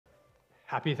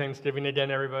Happy Thanksgiving again,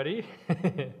 everybody.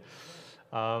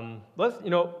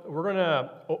 We're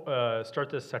gonna start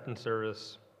this second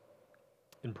service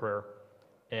in prayer,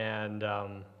 and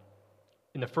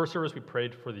in the first service we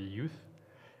prayed for the youth.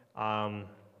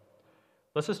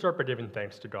 Let's just start by giving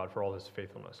thanks to God for all His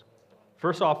faithfulness.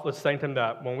 First off, let's thank Him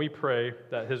that when we pray,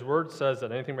 that His Word says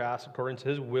that anything we ask according to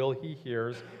His will, He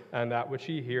hears, and that which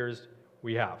He hears,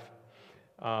 we have.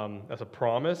 That's a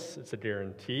promise. It's a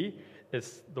guarantee.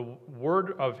 It's the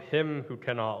word of Him who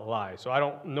cannot lie. So I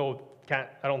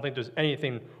don't think there's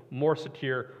anything more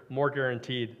secure, more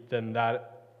guaranteed than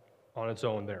that on its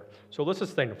own there. So let's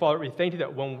just thank Him. Father, we thank You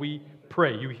that when we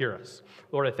pray, You hear us.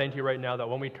 Lord, I thank You right now that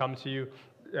when we come to You,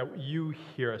 that You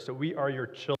hear us, that we are Your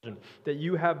children, that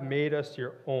You have made us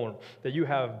Your own, that You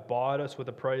have bought us with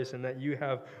a price, and that You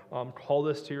have called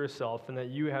us to Yourself, and that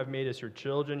You have made us Your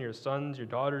children, Your sons, Your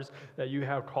daughters, that You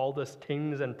have called us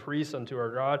kings and priests unto our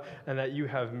God, and that You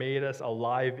have made us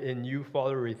alive in You,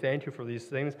 Father. We thank You for these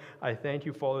things. I thank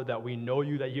You, Father, that we know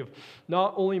You, that You've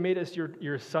not only made us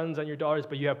Your sons and Your daughters,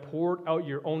 but You have poured out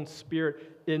Your own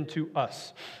Spirit into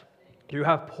us. You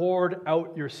have poured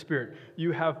out Your Spirit.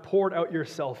 You have poured out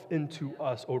Yourself into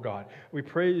us, O God. We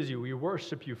praise You. We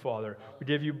worship You, Father. We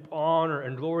give You honor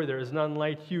and glory. There is none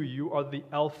like You. You are the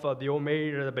Alpha, the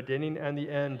Omega, the beginning and the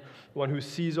end, the one who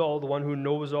sees all, the one who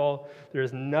knows all. There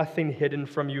is nothing hidden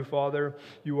from You, Father.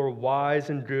 You are wise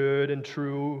and good and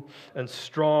true and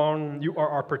strong. You are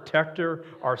our protector,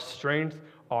 our strength,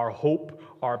 our hope,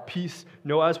 our peace.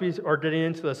 As we are getting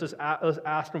into this, let's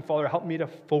ask Him, Father, help me to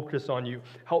focus on You.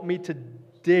 Help me to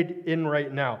dig in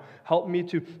right now. Help me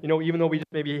to, even though we just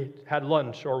maybe had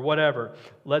lunch or whatever,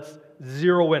 let's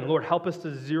zero in. Lord, help us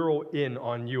to zero in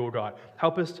on You, O God.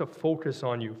 Help us to focus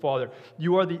on You, Father.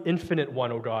 You are the infinite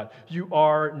one, O God. You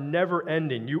are never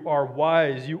ending. You are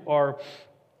wise. You are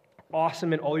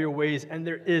awesome in all Your ways, and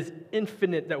there is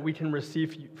infinite that we can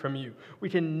receive from You. We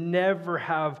can never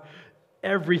have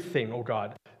everything, oh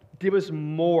God. Give us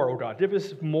more, oh God. Give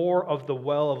us more of the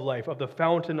well of life, of the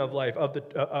fountain of life, of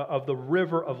the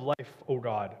river of life, oh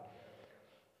God.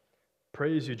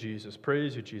 Praise You, Jesus.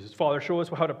 Praise You, Jesus. Father, show us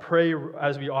how to pray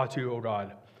as we ought to, oh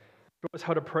God. Show us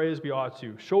how to pray as we ought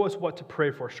to. Show us what to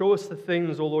pray for. Show us the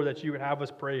things, oh Lord, that You would have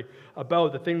us pray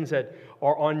about, the things that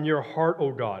are on Your heart,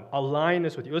 oh God. Align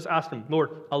us with You. Let's ask Him,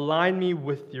 Lord, align me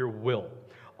with Your will.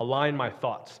 Align my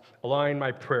thoughts, align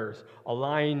my prayers,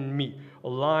 align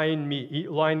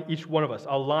each one of us.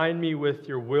 Align me with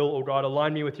Your will, O God.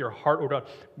 Align me with Your heart, O God.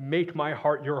 Make my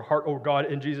heart Your heart, O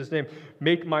God, in Jesus' name.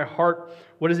 Make my heart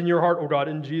what is in Your heart, O God,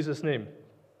 in Jesus' name.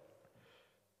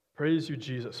 Praise You,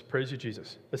 Jesus. Praise You,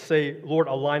 Jesus. Let's say, Lord,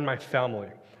 align my family.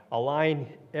 Align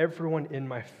everyone in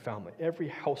my family, every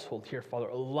household here, Father.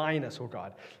 Align us, O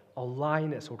God.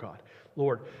 Align us, O God.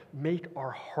 Lord, make our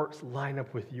hearts line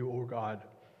up with You, O God.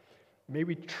 May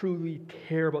we truly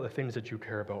care about the things that You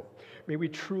care about. May we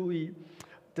truly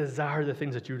desire the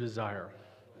things that You desire.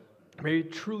 May we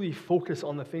truly focus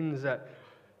on the things that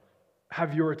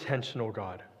have Your attention, O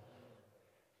God.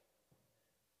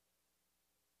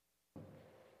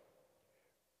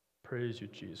 Praise You,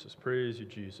 Jesus. Praise You,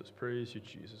 Jesus. Praise You,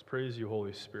 Jesus. Praise You,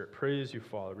 Holy Spirit. Praise You,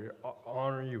 Father. We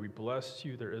honor You. We bless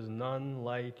You. There is none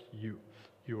like You.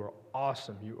 You are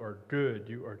awesome. You are good.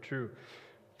 You are true.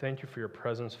 Thank You for Your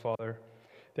presence, Father.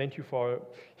 Thank You, Father.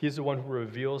 He's the one who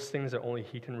reveals things that only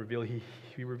He can reveal. He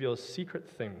reveals secret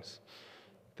things,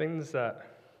 things that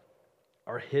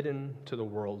are hidden to the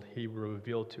world. He will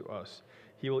reveal to us.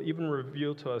 He will even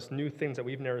reveal to us new things that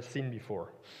we've never seen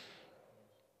before.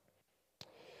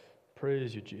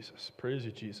 Praise You, Jesus. Praise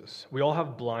You, Jesus. We all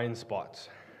have blind spots.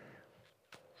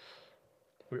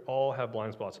 We all have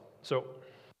blind spots. So,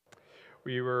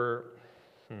 praise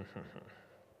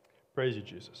You,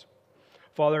 Jesus.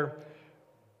 Father,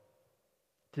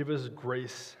 give us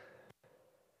grace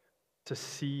to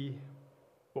see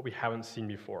what we haven't seen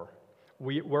before.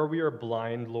 Where we are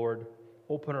blind, Lord,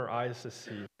 open our eyes to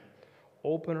see.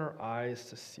 Open our eyes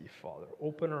to see, Father.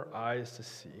 Open our eyes to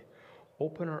see.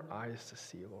 Open our eyes to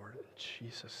see, Lord, in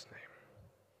Jesus' name.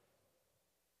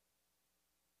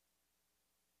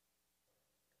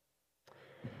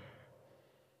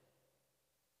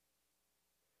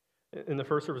 In the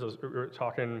first service, we were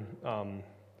talking,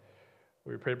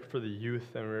 we prayed for the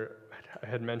youth, and I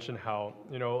had mentioned how,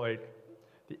 the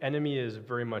enemy is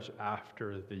very much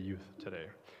after the youth today.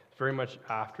 It's very much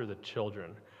after the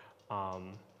children.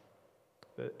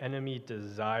 The enemy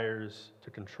desires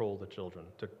to control the children,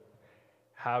 to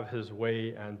have his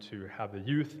way and to have the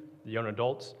youth, the young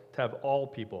adults, to have all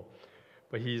people.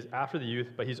 But he's after the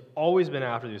youth, but he's always been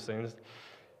after these things.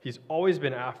 He's always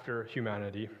been after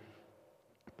humanity.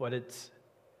 But it's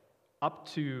up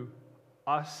to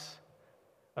us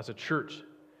as a church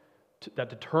that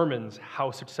determines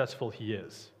how successful he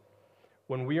is.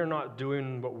 When we are not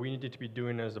doing what we need to be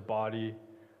doing as a body,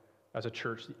 as a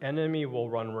church, the enemy will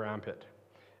run rampant.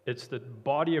 It's the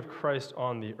body of Christ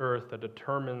on the earth that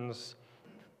determines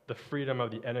the freedom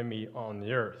of the enemy on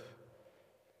the earth.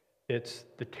 It's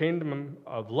the kingdom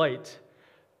of light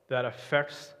that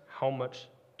affects how much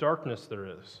darkness there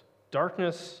is.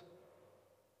 Darkness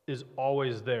is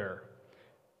always there.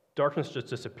 Darkness just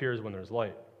disappears when there's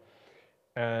light.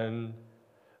 And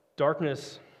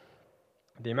darkness,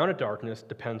 the amount of darkness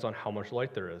depends on how much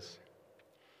light there is.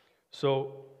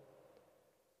 So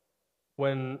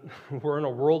when we're in a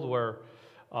world where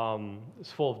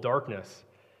it's full of darkness,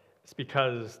 it's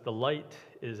because the light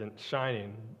isn't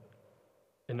shining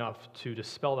enough to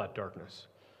dispel that darkness.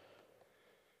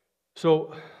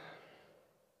 So,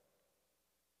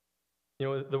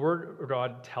 the Word of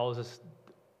God tells us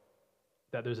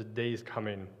that there's days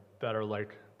coming that are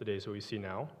like the days that we see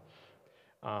now.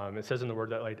 It says in the Word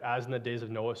that, like, as in the days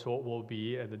of Noah, so it will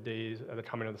be at the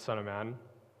coming of the Son of Man.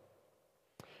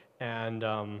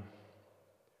 And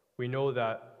we know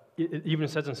that it even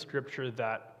says in Scripture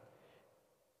that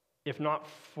if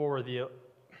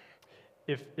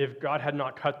God had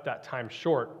not cut that time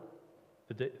short,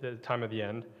 the time of the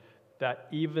end, that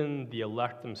even the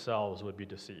elect themselves would be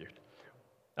deceived.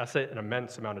 That's an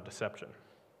immense amount of deception.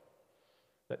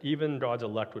 That even God's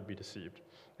elect would be deceived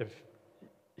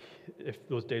if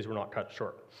those days were not cut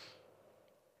short.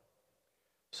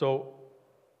 So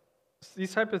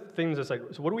these type of things, it's like,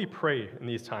 so what do we pray in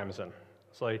these times then?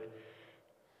 It's like,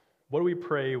 what do we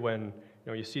pray when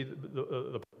you see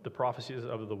the prophecies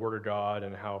of the Word of God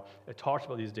and how it talks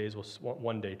about these days will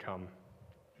one day come?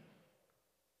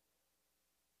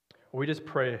 We just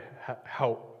pray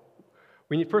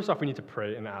first off, we need to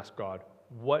pray and ask God,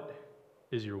 what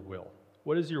is your will?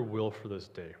 What is your will for this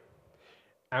day?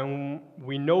 And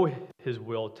we know his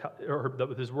will,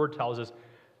 his word tells us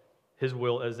his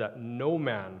will is that no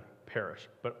man perish,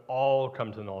 but all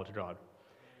come to the knowledge of God.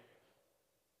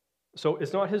 So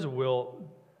it's not his will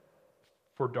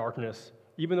for darkness,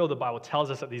 even though the Bible tells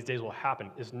us that these days will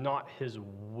happen, it's not his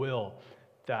will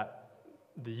that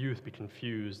the youth be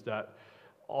confused, that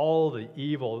all the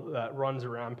evil that runs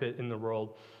rampant in the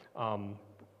world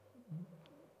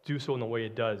do so in the way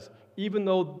it does. Even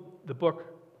though the book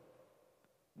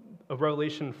of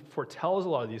Revelation foretells a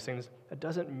lot of these things, that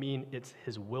doesn't mean it's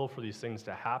his will for these things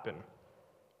to happen.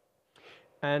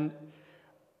 And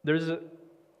there's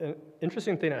an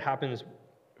interesting thing that happens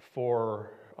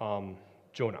for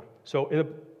Jonah. So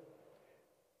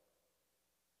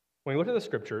when you look at the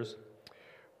scriptures,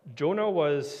 Jonah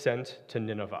was sent to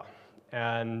Nineveh,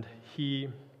 and he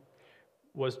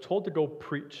was told to go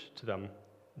preach to them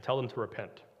and tell them to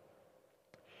repent.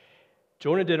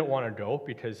 Jonah didn't want to go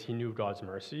because he knew God's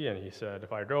mercy, and he said,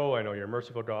 if I go, I know you're a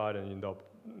merciful God, and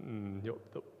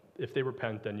if they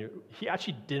repent, then he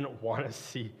actually didn't want to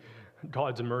see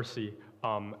God's mercy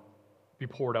be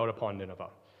poured out upon Nineveh.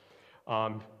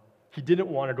 He didn't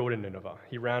want to go to Nineveh.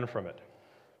 He ran from it.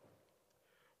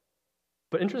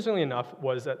 But interestingly enough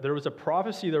was that there was a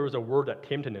prophecy, there was a word that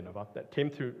came to Nineveh, that came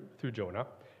through Jonah,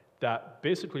 that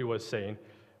basically was saying,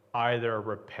 either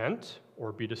repent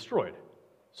or be destroyed.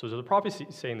 So there's a prophecy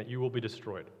saying that you will be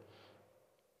destroyed.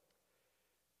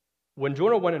 When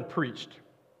Jonah went and preached,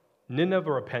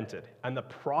 Nineveh repented, and the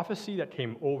prophecy that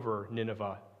came over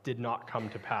Nineveh did not come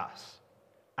to pass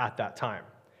at that time.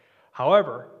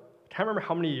 However, I can't remember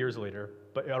how many years later,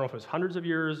 but I don't know if it was hundreds of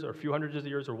years or a few hundreds of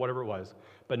years or whatever it was,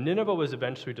 but Nineveh was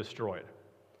eventually destroyed.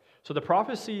 So the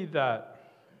prophecy that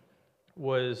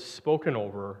was spoken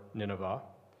over Nineveh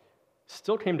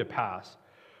still came to pass,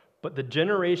 but the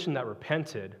generation that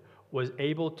repented was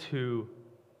able to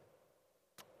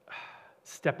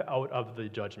step out of the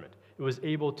judgment. It was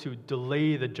able to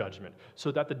delay the judgment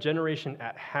so that the generation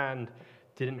at hand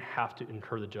didn't have to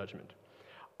incur the judgment.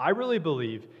 I really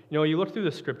believe, you look through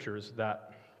the scriptures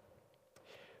that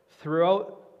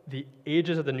throughout the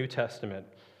ages of the New Testament,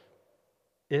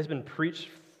 it has been preached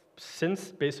since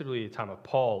basically the time of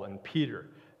Paul and Peter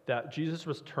that Jesus'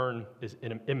 return is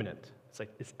imminent.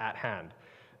 It's at hand.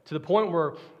 To the point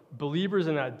where believers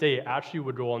in that day actually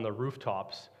would go on the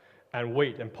rooftops and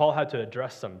wait, and Paul had to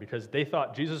address them because they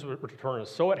thought Jesus' return was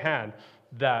so at hand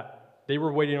that they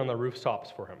were waiting on the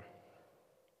rooftops for him.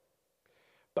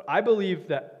 But I believe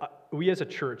that we as a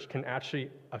church can actually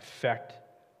affect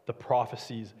the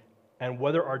prophecies and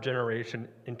whether our generation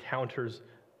encounters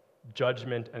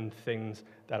judgment and things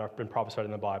that have been prophesied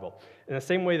in the Bible. In the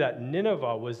same way that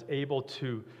Nineveh was able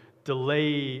to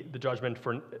delay the judgment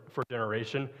for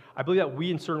generation. I believe that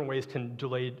we in certain ways can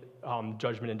delay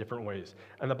judgment in different ways.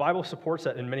 And the Bible supports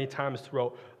that in many times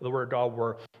throughout the Word of God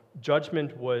where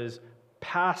judgment was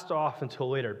passed off until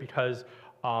later because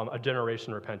a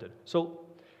generation repented. So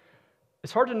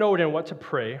it's hard to know again what to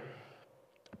pray,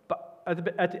 but at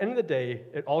the end of the day,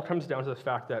 it all comes down to the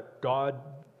fact that God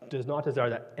does not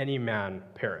desire that any man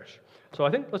perish. So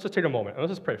I think let's just take a moment and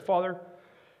let's just pray. Father,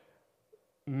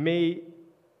 may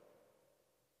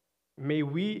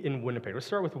we in Winnipeg, let's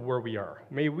start with where we are.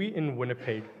 May we in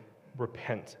Winnipeg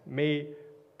repent. May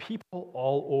people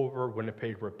all over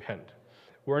Winnipeg repent.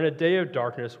 We're in a day of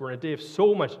darkness. We're in a day of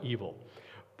so much evil.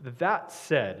 But that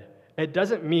said, it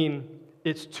doesn't mean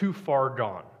it's too far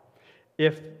gone.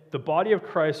 If the body of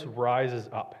Christ rises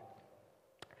up,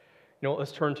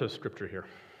 let's turn to Scripture here.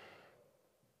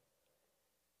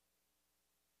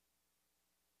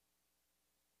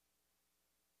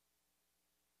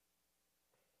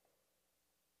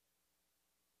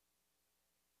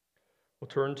 We'll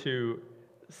turn to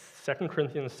 2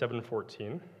 Corinthians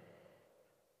 7:14.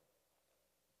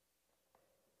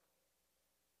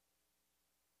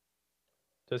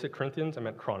 Did I say Corinthians? I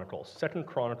meant Chronicles. 2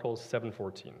 Chronicles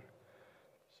 7:14.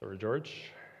 Sorry,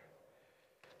 George.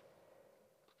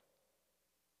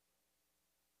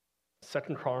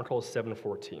 2 Chronicles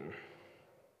 7:14.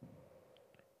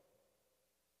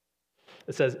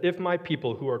 It says, "If my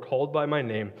people who are called by my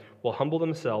name will humble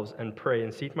themselves and pray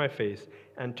and seek my face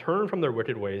and turn from their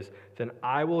wicked ways, then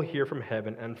I will hear from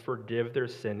heaven and forgive their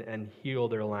sin and heal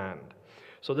their land."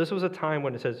 So this was a time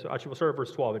when it says, actually we'll start at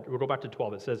verse 12, we'll go back to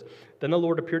 12. It says, "Then the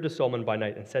Lord appeared to Solomon by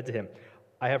night and said to him,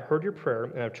 I have heard your prayer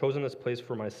and have chosen this place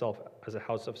for myself as a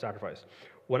house of sacrifice.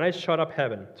 When I shut up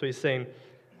heaven," so he's saying,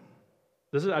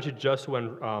 this is actually just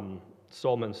when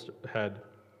Solomon had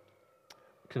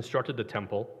constructed the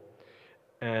temple,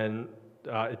 and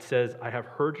it says, "I have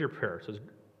heard your prayer." So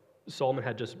Solomon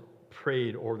had just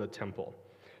prayed over the temple.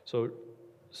 So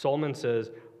Solomon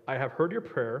says, "I have heard your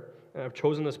prayer, and I've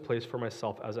chosen this place for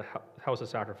myself as a house of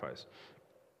sacrifice.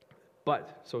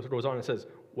 But," so it goes on, it says,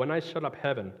 "when I shut up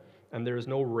heaven, and there is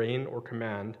no rain or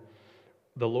command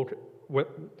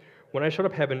when I shut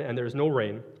up heaven and there is no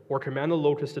rain, or command the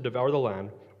locusts to devour the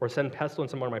land, or send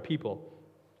pestilence among my people."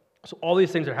 So all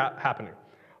these things are happening.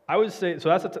 I would say, so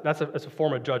that's a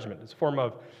form of judgment. It's a form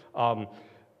of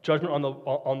judgment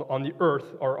on the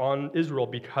earth or on Israel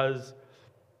because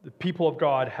the people of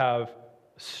God have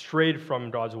strayed from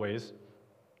God's ways.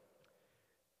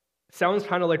 It sounds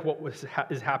kind of like what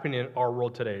is happening in our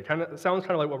world today. It sounds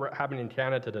kind of like what we're happening in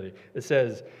Canada today. It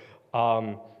says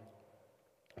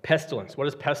pestilence. What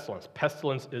is pestilence?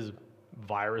 Pestilence is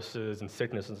viruses and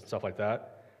sicknesses and stuff like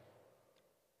that.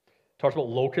 Talks about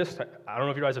locusts. I don't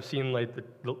know if you guys have seen like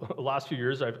the last few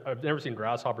years. I've never seen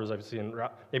grasshoppers. I've seen,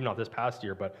 maybe not this past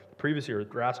year, but the previous year,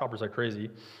 grasshoppers are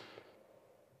crazy.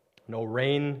 No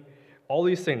rain. All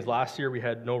these things. Last year we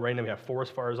had no rain and we had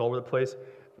forest fires all over the place.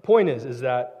 The point is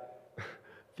that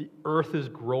the earth is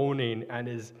groaning and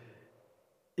is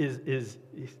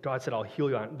God said, "I'll heal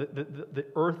you." The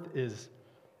earth is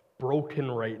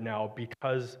broken right now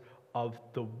because of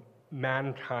the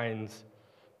mankind's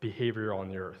behavior on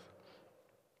the earth.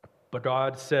 But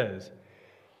God says,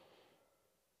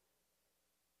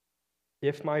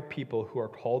 "If my people who are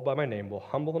called by my name will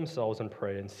humble themselves and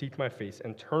pray and seek my face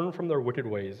and turn from their wicked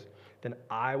ways, then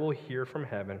I will hear from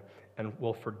heaven and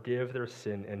will forgive their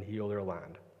sin and heal their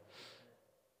land."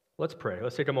 Let's pray.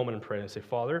 Let's take a moment and pray and say,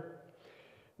 "Father,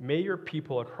 may your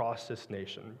people across this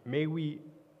nation, may we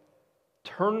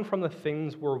turn from the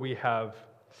things where we have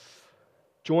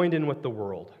joined in with the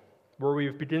world, where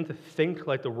we've begun to think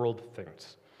like the world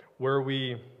thinks, where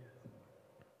we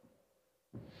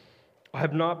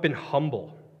have not been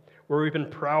humble, where we've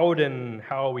been proud in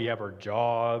how we have our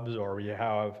jobs or we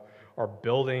have our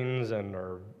buildings and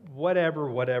our whatever,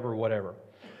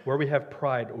 where we have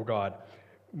pride, oh God,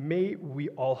 may we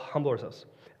all humble ourselves."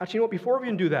 Actually, you know what, before we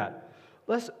even do that,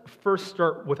 let's first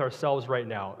start with ourselves right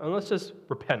now, and let's just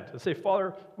repent. Let's say,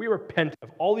 "Father, we repent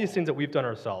of all these things that we've done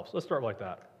ourselves." Let's start like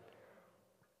that.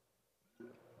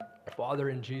 Father,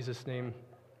 in Jesus' name,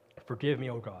 forgive me,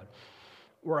 O God,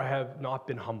 where I have not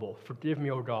been humble. Forgive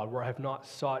me, O God, where I have not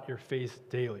sought your face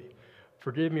daily.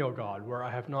 Forgive me, O God, where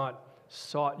I have not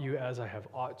sought you as I have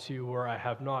ought to, where I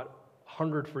have not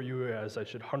hungered for you as I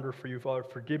should hunger for you, Father.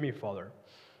 Forgive me, Father.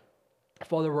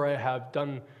 Father, where I have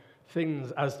done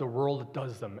things as the world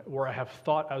does them, where I have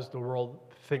thought as the world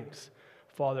thinks.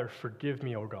 Father, forgive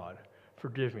me, O God.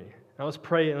 Forgive me. Now let's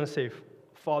pray and let's say,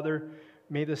 "Father,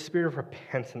 may the spirit of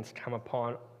repentance come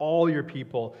upon all your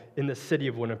people in the city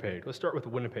of Winnipeg." Let's start with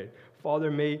Winnipeg.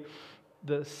 Father, may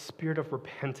the spirit of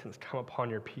repentance come upon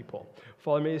your people.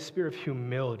 Father, may the spirit of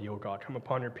humility, O God, come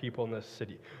upon your people in this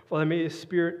city. Father, may the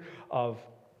spirit of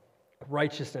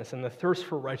righteousness and the thirst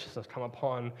for righteousness come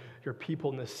upon your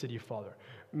people in this city, Father.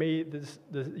 May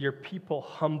your people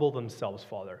humble themselves,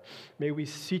 Father. May we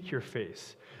seek your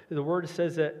face. The word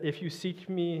says that if you seek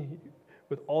me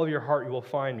with all of your heart, you will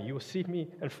find me. You will seek me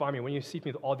and find me when you seek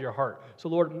me with all of your heart. So,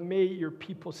 Lord, may your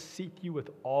people seek you with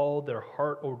all their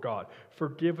heart, O God.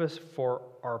 Forgive us for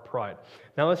our pride.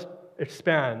 Now let's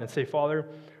expand and say, Father,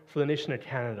 for the nation of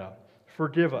Canada,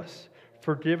 forgive us.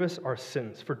 Forgive us our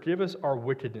sins. Forgive us our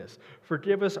wickedness.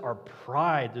 Forgive us our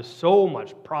pride. There's so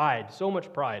much pride, so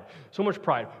much pride, so much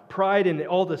pride. Pride in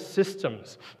all the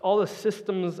systems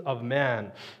of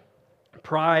man.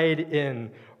 Pride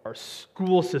in our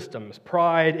school systems,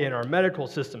 pride in our medical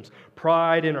systems,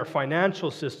 pride in our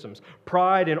financial systems,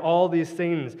 pride in all these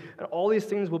things. And all these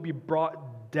things will be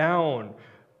brought down.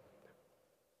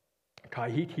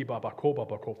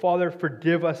 Father,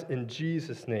 forgive us in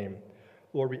Jesus' name.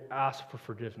 Lord, we ask for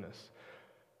forgiveness.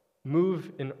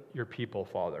 Move in your people,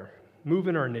 Father. Move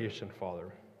in our nation,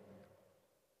 Father.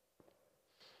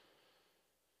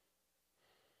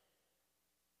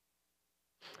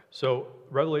 So,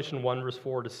 Revelation 1, verse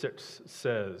 4 to 6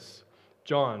 says,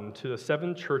 John, to the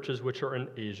 7 churches which are in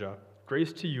Asia,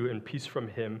 grace to you and peace from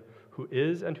him who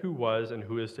is and who was and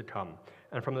who is to come,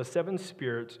 and from the 7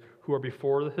 spirits who are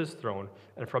before his throne,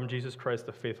 and from Jesus Christ,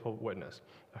 the faithful witness,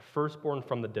 a firstborn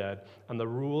from the dead, and the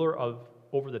ruler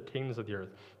over the kings of the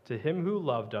earth. To him who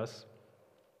loved us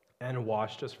and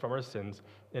washed us from our sins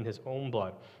in his own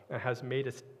blood, and has made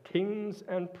us kings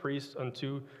and priests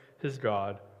unto his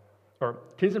God, or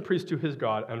kings and priests to his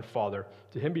God and Father.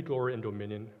 To him be glory and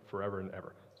dominion forever and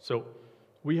ever. So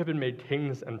we have been made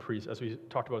kings and priests, as we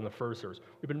talked about in the first service.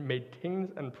 We've been made kings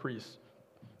and priests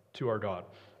to our God.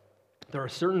 There are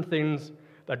certain things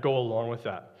that go along with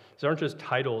that. These aren't just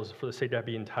titles for the sake of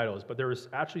being titles, but there's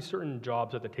actually certain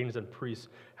jobs that the kings and priests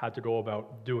had to go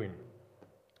about doing.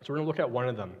 So we're going to look at one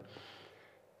of them.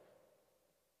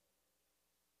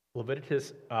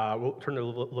 Leviticus, we'll turn to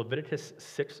Leviticus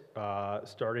 6,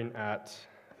 starting at,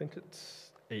 I think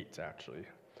it's 8, actually.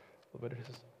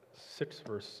 Leviticus 6,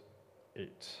 verse 8.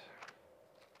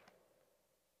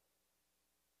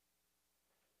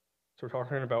 So we're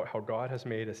talking about how God has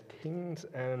made us kings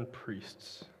and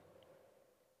priests.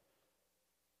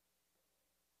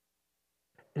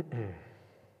 So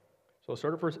we'll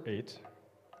start at verse 8.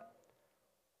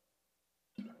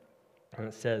 And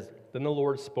it says, Then the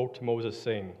Lord spoke to Moses,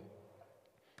 saying,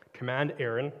 Command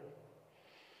Aaron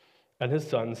and his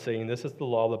sons, saying, This is the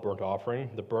law of the burnt offering.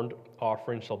 The burnt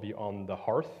offering shall be on the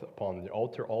hearth upon the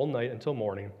altar all night until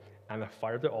morning, and the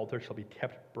fire of the altar shall be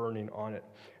kept burning on it.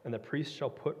 And the priest shall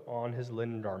put on his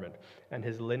linen garment, and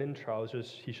his linen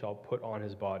trousers he shall put on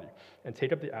his body, and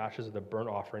take up the ashes of the burnt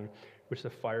offering, which the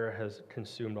fire has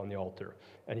consumed on the altar,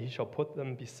 and he shall put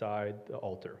them beside the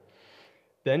altar.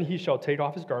 Then he shall take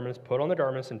off his garments, put on the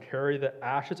garments, and carry the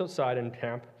ashes outside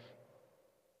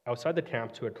the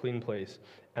camp to a clean place.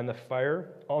 And the fire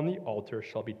on the altar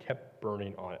shall be kept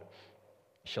burning on it.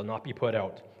 It shall not be put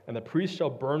out. And the priest shall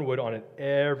burn wood on it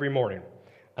every morning,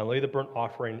 and lay the burnt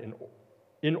offering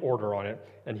in order on it,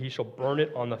 and he shall burn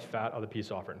it on the fat of the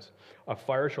peace offerings. A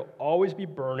fire shall always be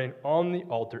burning on the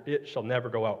altar. It shall never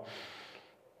go out.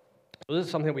 So this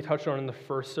is something we touched on in the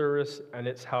first service, and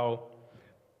it's how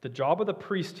the job of the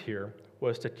priest here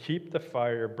was to keep the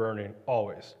fire burning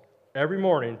always. Every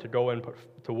morning to go and put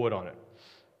the wood on it.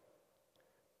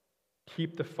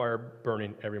 Keep the fire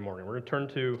burning every morning. We're going to turn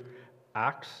to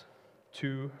Acts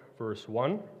 2, verse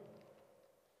 1.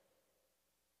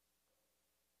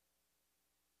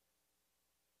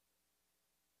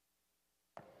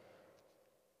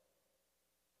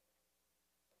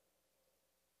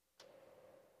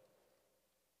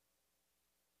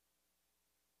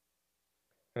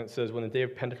 And it says, When the day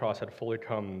of Pentecost had fully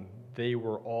come, they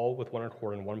were all with one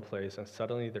accord in one place, and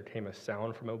suddenly there came a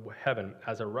sound from heaven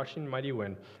as a rushing mighty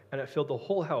wind, and it filled the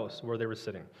whole house where they were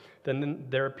sitting. Then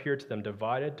there appeared to them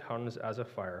divided tongues as of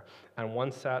fire, and one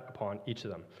sat upon each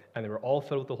of them. And they were all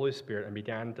filled with the Holy Spirit, and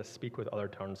began to speak with other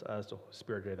tongues as the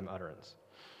Spirit gave them utterance.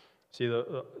 See,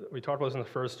 we talked about this in the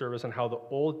first service, and how the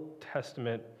Old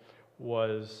Testament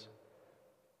was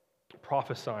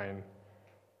prophesying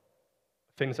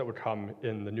things that would come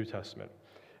in the New Testament.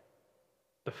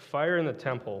 The fire in the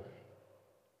temple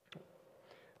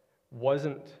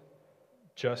wasn't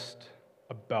just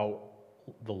about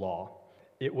the law.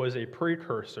 It was a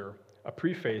precursor, a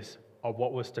preface of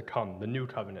what was to come, the new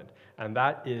covenant. And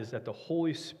that is that the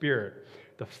Holy Spirit,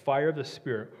 the fire of the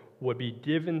Spirit, would be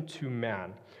given to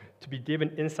man, to be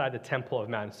given inside the temple of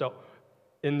man. So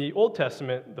In the Old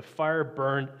Testament, the fire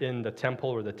burned in the temple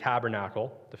or the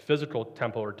tabernacle, the physical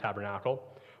temple or tabernacle.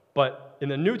 But in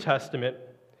the New Testament,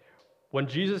 when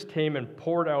Jesus came and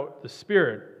poured out the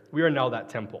Spirit, we are now that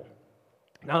temple.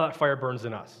 Now that fire burns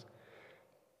in us.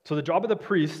 So the job of the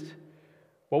priest,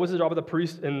 what was the job of the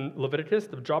priest in Leviticus?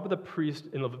 The job of the priest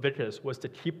in Leviticus was to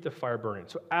keep the fire burning.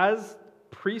 So as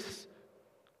priests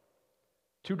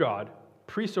to God,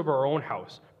 priests over our own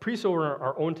house, priests over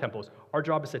our own temples, our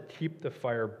job is to keep the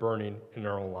fire burning in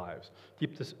our own lives,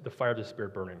 keep the fire of the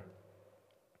Spirit burning.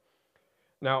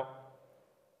 Now,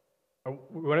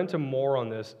 we went into more on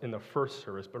this in the first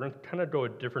service, but we're going to kind of go a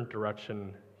different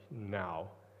direction now.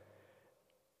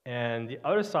 And the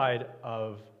other side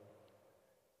of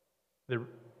the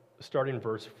starting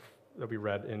verse that we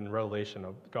read in Revelation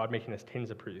of God making us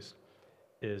kings and priests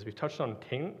is we touched on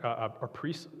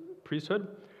priesthood,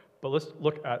 but let's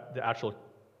look at the actual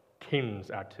king's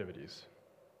activities.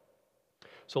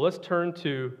 So let's turn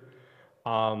to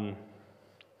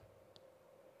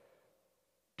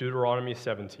Deuteronomy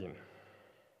 17.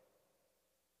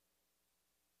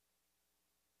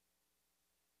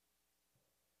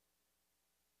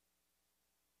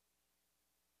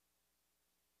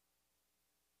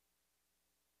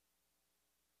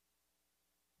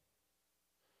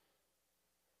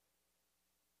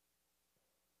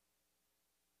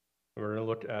 We're going to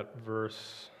look at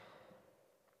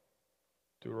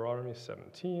Deuteronomy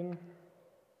 17.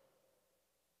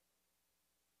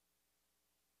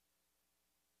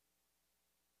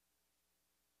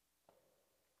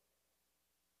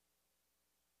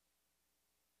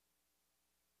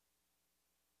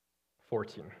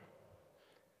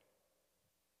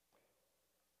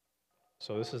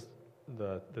 So this is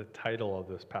the title of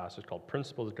this passage called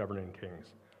Principles Governing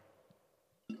Kings.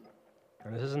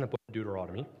 And this is in the book of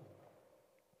Deuteronomy.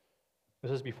 This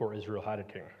is before Israel had a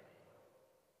king.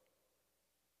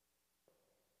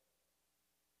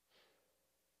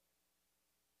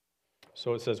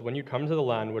 So it says, when you come to the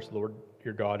land which the Lord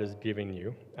your God is giving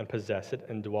you, and possess it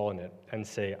and dwell in it, and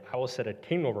say, I will set a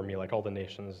king over me like all the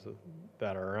nations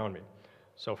that are around me.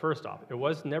 So first off, it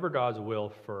was never God's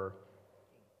will for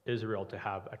Israel to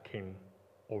have a king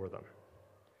over them.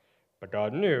 But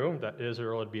God knew that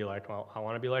Israel would be like, well, I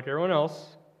want to be like everyone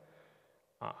else.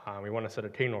 We want to set a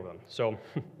king over them. So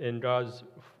in God's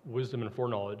wisdom and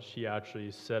foreknowledge, he actually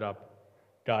set up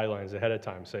guidelines ahead of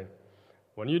time saying,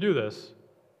 when you do this,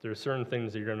 there are certain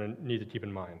things that you're going to need to keep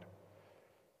in mind.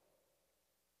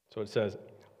 So it says,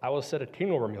 I will set a king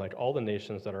over me like all the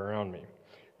nations that are around me.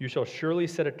 You shall surely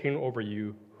set a king over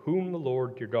you, whom the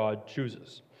Lord your God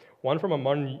chooses. One from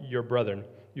among your brethren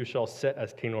you shall set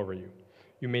as king over you.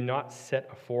 You may not set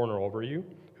a foreigner over you,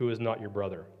 who is not your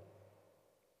brother.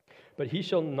 But he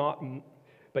shall not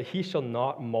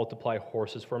multiply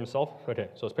horses for himself. Okay,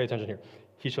 so let's pay attention here.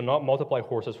 He shall not multiply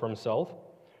horses for himself,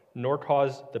 nor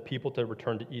cause the people to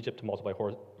return to Egypt to multiply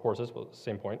horses. Well,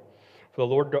 same point. For the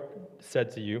Lord said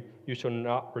to you, you shall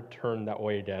not return that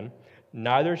way again.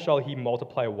 Neither shall he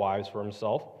multiply wives for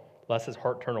himself, lest his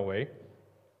heart turn away.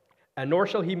 And nor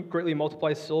shall he greatly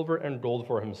multiply silver and gold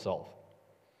for himself.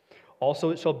 Also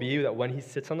it shall be that when he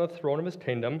sits on the throne of his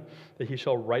kingdom, that he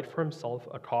shall write for himself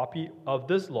a copy of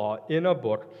this law in a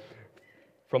book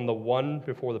from the one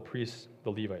before the priests, the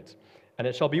Levites. And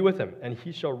it shall be with him, and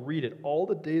he shall read it all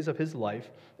the days of his life,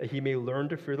 that he may learn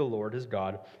to fear the Lord his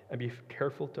God, and be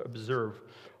careful to observe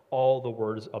all the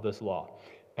words of this law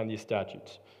and these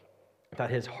statutes, that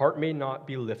his heart may not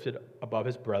be lifted above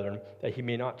his brethren, that he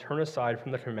may not turn aside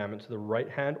from the commandment to the right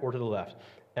hand or to the left,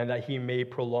 and that he may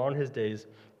prolong his days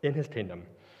in his kingdom,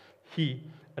 he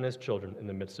and his children in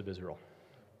the midst of Israel.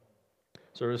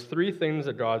 So there's three things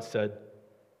that God said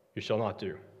you shall not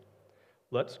do.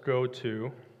 Let's go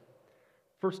to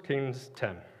 1 Kings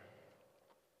 10.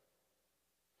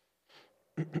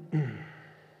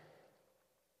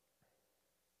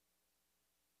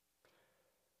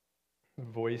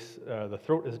 The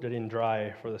throat is getting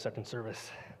dry for the second service.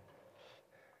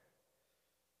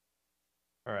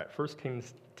 All right, 1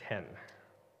 Kings 10.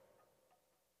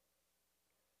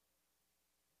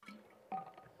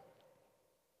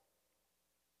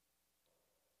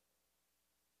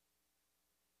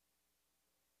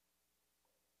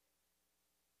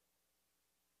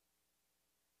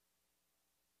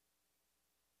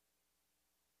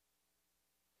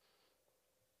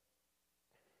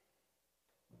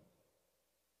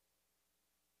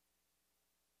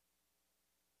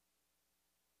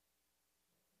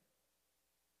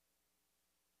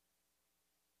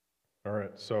 All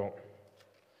right, so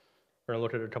we're going to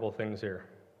look at a couple of things here.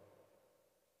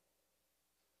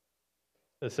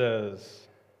 It says,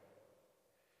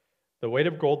 The weight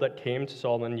of gold that came to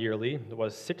Solomon yearly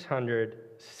was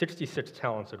 666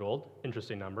 talents of gold.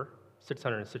 Interesting number,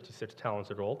 666 talents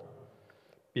of gold.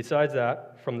 Besides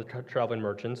that, from the traveling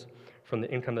merchants, from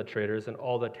the income of the traders, and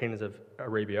all the kings of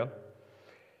Arabia,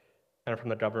 and from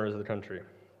the governors of the country.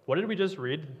 What did we just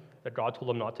read that God told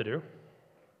them not to do?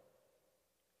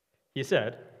 He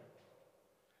said,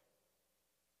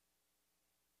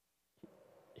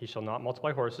 he shall not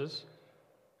multiply horses,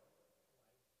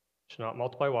 shall not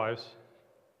multiply wives,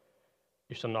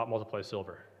 you shall not multiply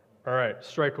silver. All right,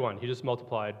 strike one. He just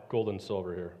multiplied gold and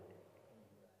silver here.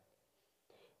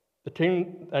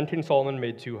 King Solomon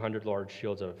made 200 large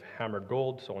shields of hammered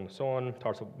gold, so on and so on.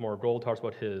 Talks about more gold, talks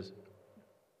about his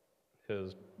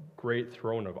great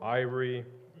throne of ivory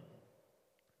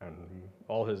and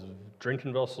all his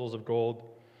drinking vessels of gold.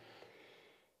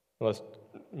 Let's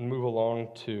move along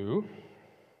to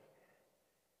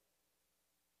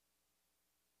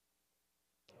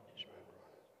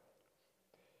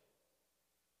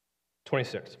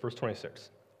verse 26.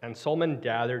 And Solomon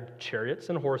gathered chariots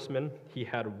and horsemen. He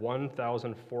had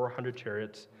 1,400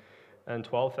 chariots and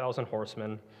 12,000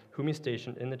 horsemen, whom he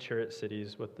stationed in the chariot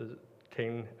cities with the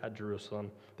king at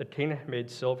Jerusalem. The king made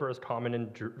silver as common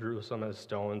in Jerusalem as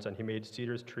stones, and he made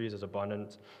cedars trees as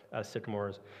abundant as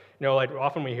sycamores. You know, like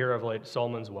often we hear of like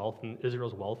Solomon's wealth and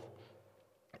Israel's wealth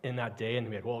in that day,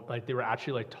 and they were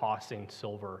actually like tossing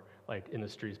silver like in the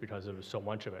streets because there was so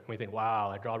much of it. And we think, wow,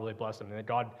 like God really blessed them, and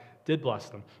God did bless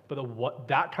them. But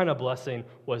that kind of blessing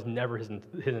was never his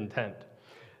intent.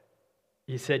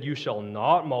 He said, "You shall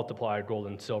not multiply gold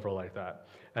and silver like that."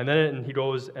 And then he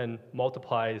goes and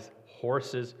multiplies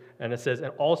horses, and it says,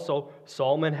 and also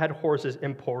Solomon had horses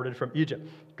imported from Egypt.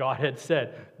 God had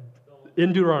said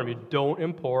in Deuteronomy, don't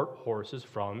import horses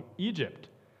from Egypt.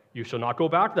 You shall not go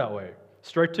back that way.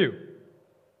 Strike two.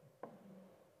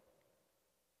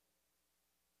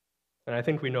 And I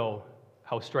think we know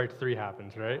how strike three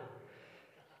happens, right?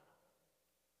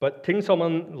 But King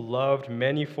Solomon loved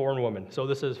many foreign women. So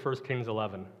this is 1 Kings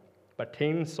 11. But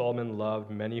King Solomon loved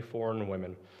many foreign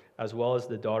women, as well as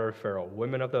the daughter of Pharaoh,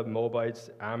 women of the Moabites,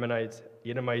 Ammonites,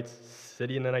 Edomites,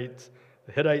 Sidonites,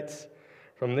 the Hittites,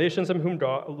 from nations of whom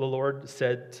the Lord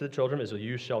said to the children of Israel,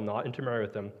 you shall not intermarry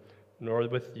with them, nor they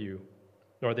with you.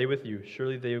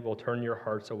 Surely they will turn your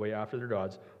hearts away after their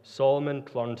gods. Solomon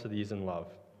clung to these in love.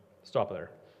 Stop there.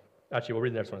 Actually, we'll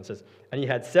read the next one. It says, and he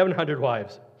had 700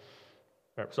 wives.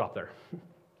 All right, stop there.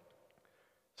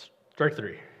 Strike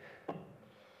three.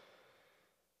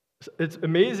 It's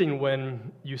amazing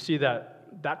when you see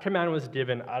that command was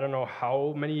given, I don't know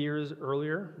how many years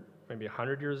earlier, maybe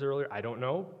 100 years earlier, I don't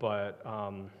know, but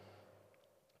a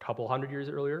couple hundred years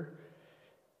earlier.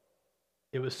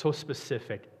 It was so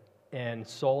specific, and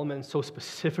Solomon so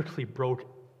specifically broke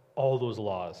all those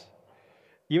laws.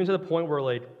 Even to the point where,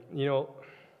 like, you know,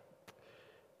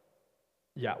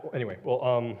 yeah, anyway,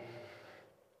 well,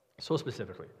 so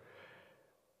specifically.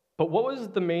 But what was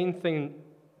the main thing,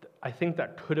 I think,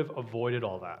 that could have avoided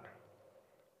all that?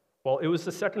 Well, it was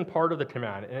the second part of the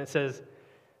command, and it says,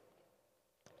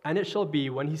 and it shall be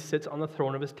when he sits on the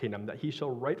throne of his kingdom that he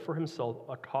shall write for himself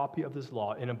a copy of this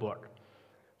law in a book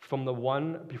from the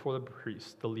one before the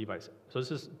priests, the Levites. So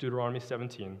this is Deuteronomy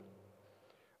 17.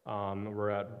 We're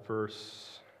at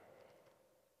verse,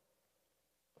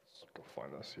 let's go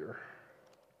find this here.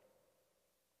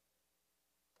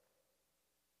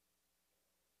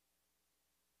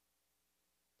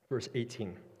 Verse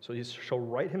 18. So he shall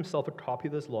write himself a copy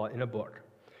of this law in a book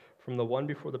from the one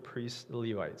before the priests, the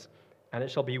Levites, and it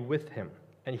shall be with him,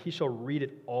 and he shall read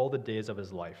it all the days of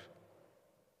his life,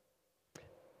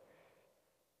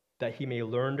 that he may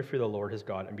learn to fear the Lord his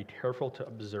God and be careful to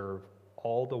observe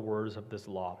all the words of this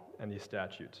law and these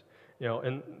statutes. You know,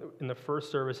 in the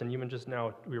first service, and even just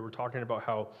now, we were talking about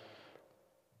how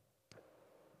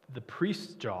the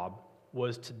priest's job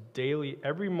was to daily,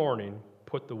 every morning,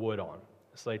 put the wood on.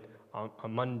 It's like a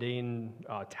mundane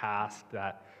task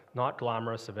that not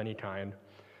glamorous of any kind,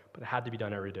 but it had to be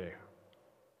done every day.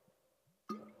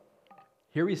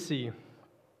 Here we see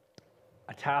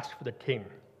a task for the king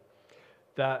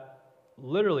that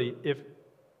literally, if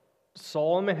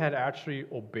Solomon had actually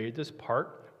obeyed this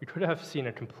part, we could have seen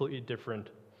a completely different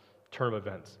turn of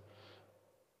events.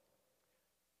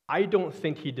 I don't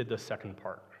think he did the second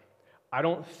part. I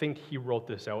don't think he wrote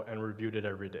this out and reviewed it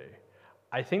every day.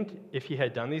 I think if he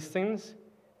had done these things,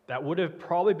 that would have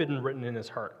probably been written in his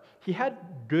heart. He had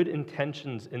good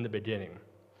intentions in the beginning.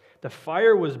 The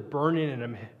fire was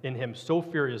burning in him so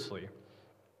furiously.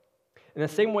 In the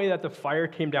same way that the fire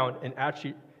came down and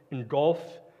actually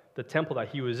engulfed the temple that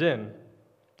he was in,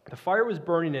 the fire was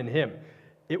burning in him.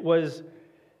 It was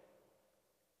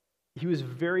he was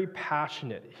very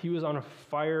passionate. He was on a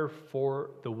fire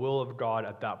for the will of God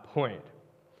at that point.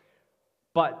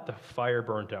 But the fire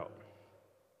burnt out.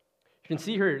 You can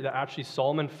see here that actually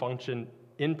Solomon functioned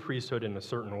in priesthood in a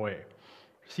certain way.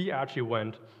 He actually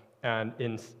went, and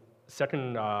in 2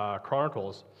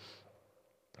 Chronicles,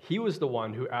 he was the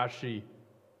one who actually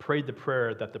prayed the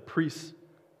prayer that the priests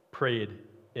prayed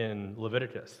in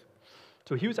Leviticus.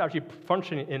 So he was actually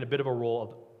functioning in a bit of a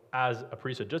role as a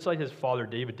priesthood, just like his father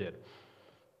David did.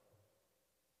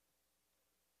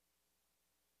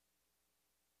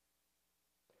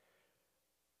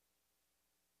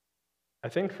 I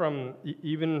think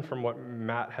even from what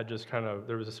Matt had just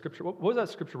there was a scripture. What was that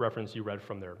scripture reference you read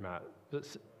from there, Matt?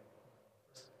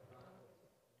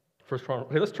 First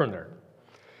Chronicles. Okay, let's turn there.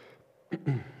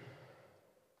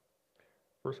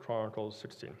 First Chronicles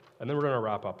 16. And then we're going to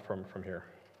wrap up from here.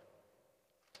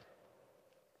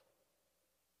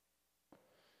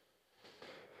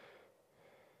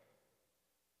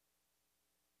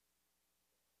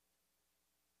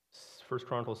 First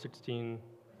Chronicles 16.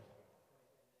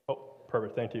 Oh,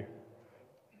 perfect. Thank you.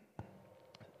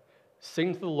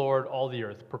 Sing to the Lord, all the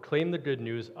earth. Proclaim the good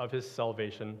news of his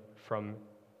salvation from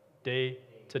day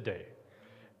to day.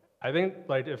 I think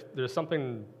if there's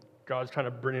something God's kind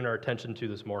of bringing our attention to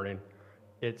this morning,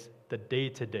 it's the day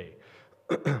to day.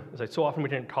 It's so often we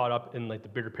get caught up in the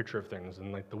bigger picture of things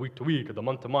and the week to week or the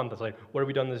month to month. It's what have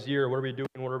we done this year? What are we doing?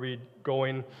 Where are we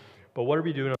going? But what are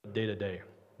we doing on the day to day?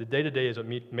 The day to day is what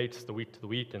makes the week to the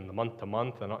week and the month to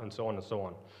month and so on and so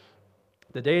on.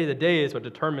 The day to day is what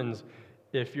determines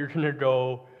if you're going to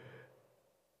go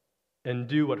and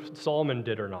do what Solomon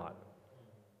did or not.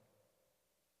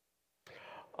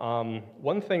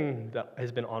 One thing that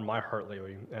has been on my heart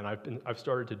lately, and I've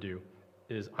started to do,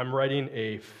 is I'm writing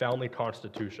a family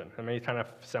constitution. I mean, it kind of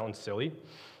sounds silly,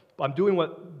 but I'm doing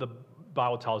what the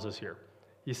Bible tells us here.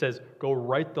 He says, go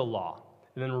write the law,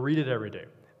 and then read it every day.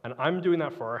 And I'm doing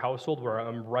that for our household, where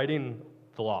I'm writing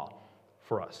the law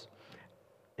for us.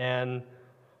 And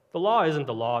the law isn't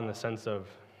the law in the sense of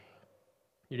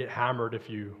you get hammered if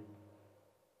you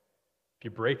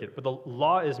break it, but the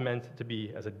law is meant to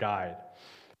be as a guide.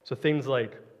 So things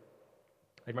like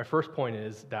my first point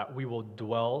is that we will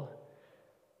dwell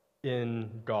in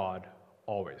God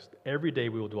always. Every day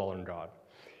we will dwell in God.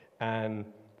 And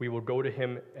we will go to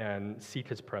him and seek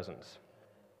his presence.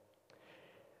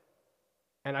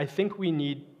 And I think we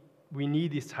need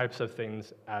these types of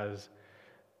things as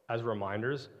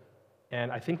reminders.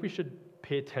 And I think we should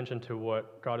pay attention to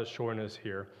what God is showing us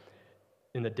here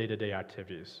in the day-to-day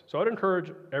activities. So I'd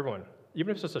encourage everyone, even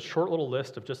if it's just a short little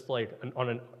list of just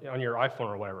on your iPhone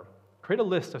or whatever, create a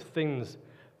list of things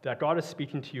that God is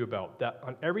speaking to you about, that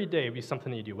on every day be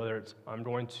something that you do, whether it's I'm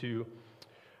going to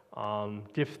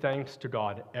give thanks to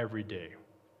God every day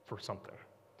for something,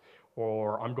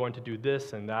 or I'm going to do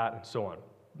this and that and so on.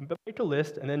 But make a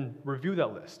list and then review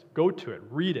that list. Go to it,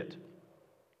 read it,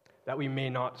 that we may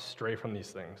not stray from these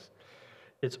things.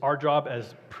 It's our job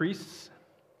as priests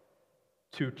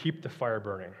to keep the fire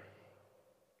burning.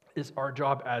 It's our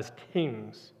job as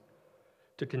kings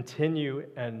to continue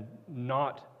and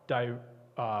not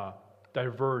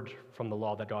diverge from the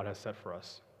law that God has set for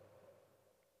us.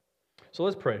 So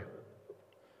let's pray.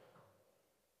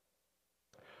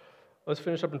 Let's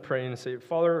finish up in praying and say,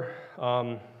 Father,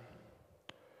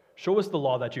 show us the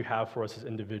law that you have for us as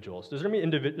individuals. There's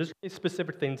going to be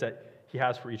specific things that he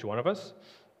has for each one of us.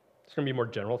 There's going to be more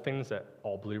general things that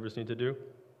all believers need to do.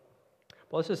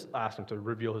 But let's just ask him to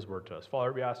reveal his word to us.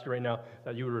 Father, we ask you right now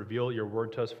that you would reveal your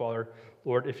word to us, Father.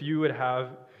 Lord, if you would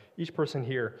have each person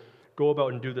here go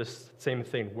about and do this same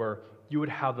thing, where you would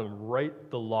have them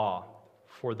write the law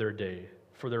for their day,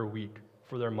 for their week,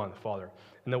 for their month, Father.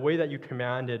 In the way that you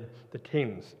commanded the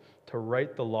kings to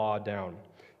write the law down,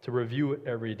 to review it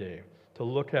every day, to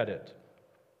look at it,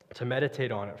 to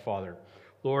meditate on it, Father.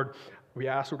 Lord, we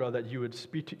ask, God, that you would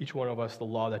speak to each one of us the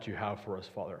law that you have for us,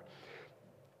 Father.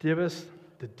 Give us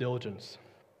the diligence.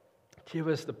 Give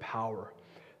us the power.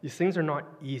 These things are not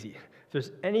easy. If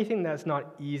there's anything that's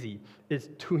not easy, it's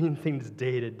doing things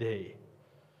day to day.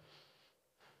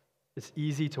 It's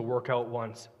easy to work out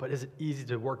once, but is it easy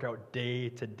to work out day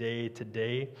to day to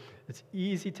day? It's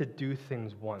easy to do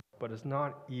things once, but it's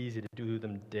not easy to do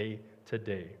them day to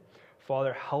day.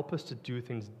 Father, help us to do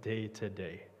things day to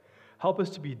day. Help us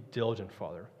to be diligent,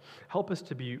 Father. Help us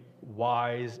to be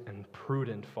wise and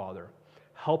prudent, Father.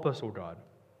 Help us, oh God.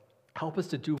 Help us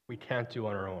to do what we can't do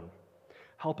on our own.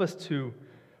 Help us to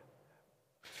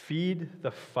feed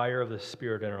the fire of the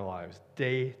Spirit in our lives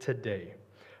day to day.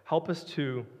 Help us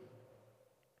to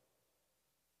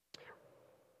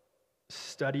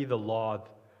study the law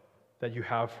that you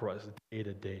have for us day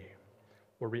to day.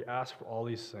 Lord, we ask for all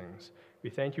these things.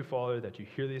 We thank you, Father, that you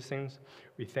hear these things.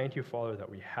 We thank you, Father, that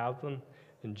we have them.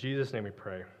 In Jesus' name we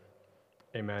pray.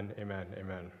 Amen, amen,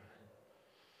 amen.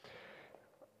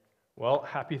 Well,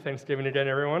 happy Thanksgiving again,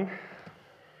 everyone.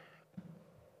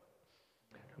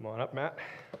 Come on up, Matt.